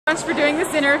Much for doing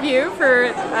this interview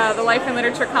for the Life and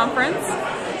Literature Conference.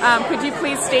 Could you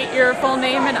please state your full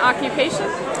name and occupation?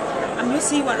 I'm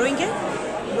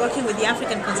Waruingi, working with the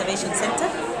African Conservation Center.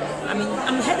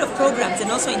 I'm head of programs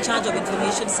and also in charge of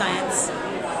information science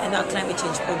and our climate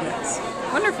change programs.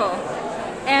 Wonderful.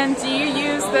 And do you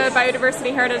use the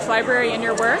Biodiversity Heritage Library in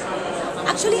your work?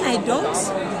 Actually, I don't,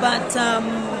 but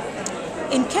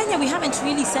in Kenya we haven't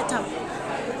really set up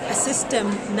a system,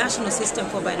 national system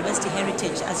for biodiversity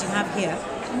heritage as you have here.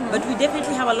 But we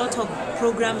definitely have a lot of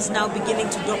programs now beginning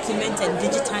to document and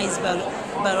digitize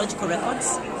biological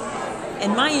records.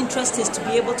 And my interest is to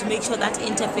be able to make sure that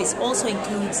interface also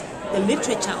includes the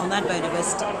literature on that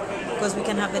biodiversity, because we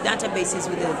can have the databases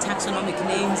with the taxonomic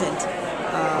names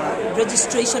and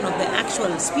registration of the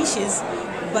actual species,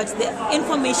 but the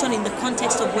information in the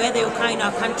context of where they occur in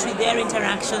our country, their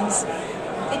interactions.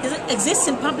 It exists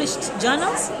in published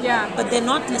journals, but they're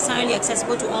not necessarily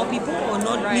accessible to all people, or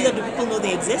neither do people know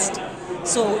they exist.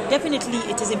 So definitely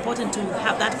it is important to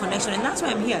have that connection, and that's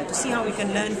why I'm here, to see how we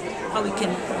can learn, how we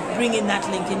can bring in that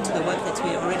link into the work that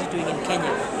we're already doing in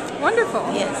Kenya. Wonderful.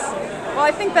 Yes. Well,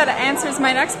 I think that answers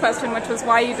my next question, which was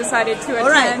why you decided to attend. All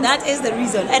right, that is the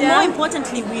reason. And more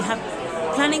importantly, we have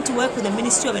planning to work with the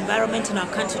Ministry of Environment in our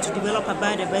country to develop a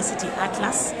biodiversity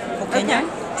atlas for Kenya.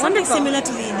 Something similar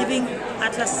to the Living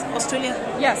Atlas Australia.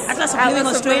 Yes, Atlas of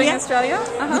Living Australia,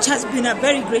 which has been a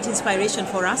very great inspiration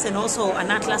for us, and also an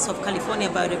Atlas of California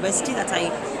biodiversity that I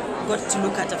got to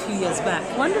look at a few years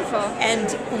back. Wonderful.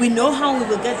 And we know how we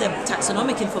will get the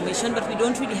taxonomic information, but we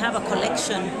don't really have a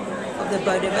collection of the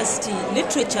biodiversity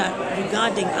literature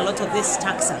regarding a lot of this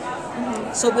taxa.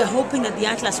 So we're hoping that the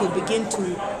Atlas will begin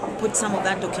to put some of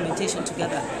that documentation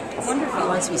together. Wonderful.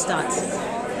 Once we start.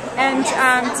 And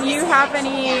do you have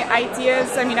any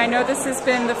ideas? I mean, I know this has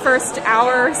been the first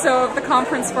hour or so of the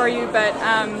conference for you, but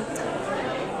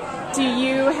do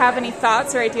you have any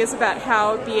thoughts or ideas about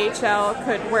how BHL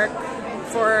could work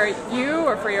for you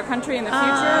or for your country in the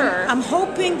future? I'm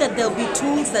hoping that there'll be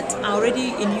tools that are already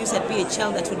in use at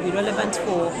BHL that would be relevant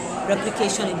for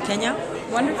replication in Kenya.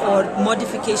 Wonderful. Or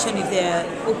modification if they're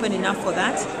open enough for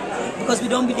that. Because we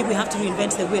don't believe we have to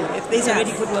reinvent the wheel. If there's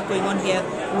already good work going on here,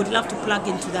 we would love to plug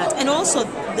into that. And also,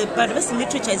 the biodiversity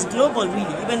literature is global,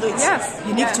 really. Even though it's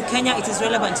unique to Kenya, it is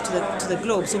relevant to the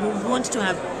globe. So we want to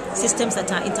have systems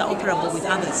that are interoperable with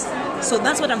others. So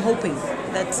that's what I'm hoping,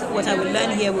 that what I will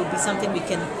learn here will be something we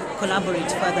can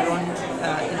collaborate further on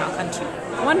in our country.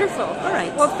 Wonderful. All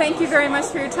right. Well, thank you very much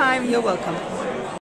for your time. You're welcome.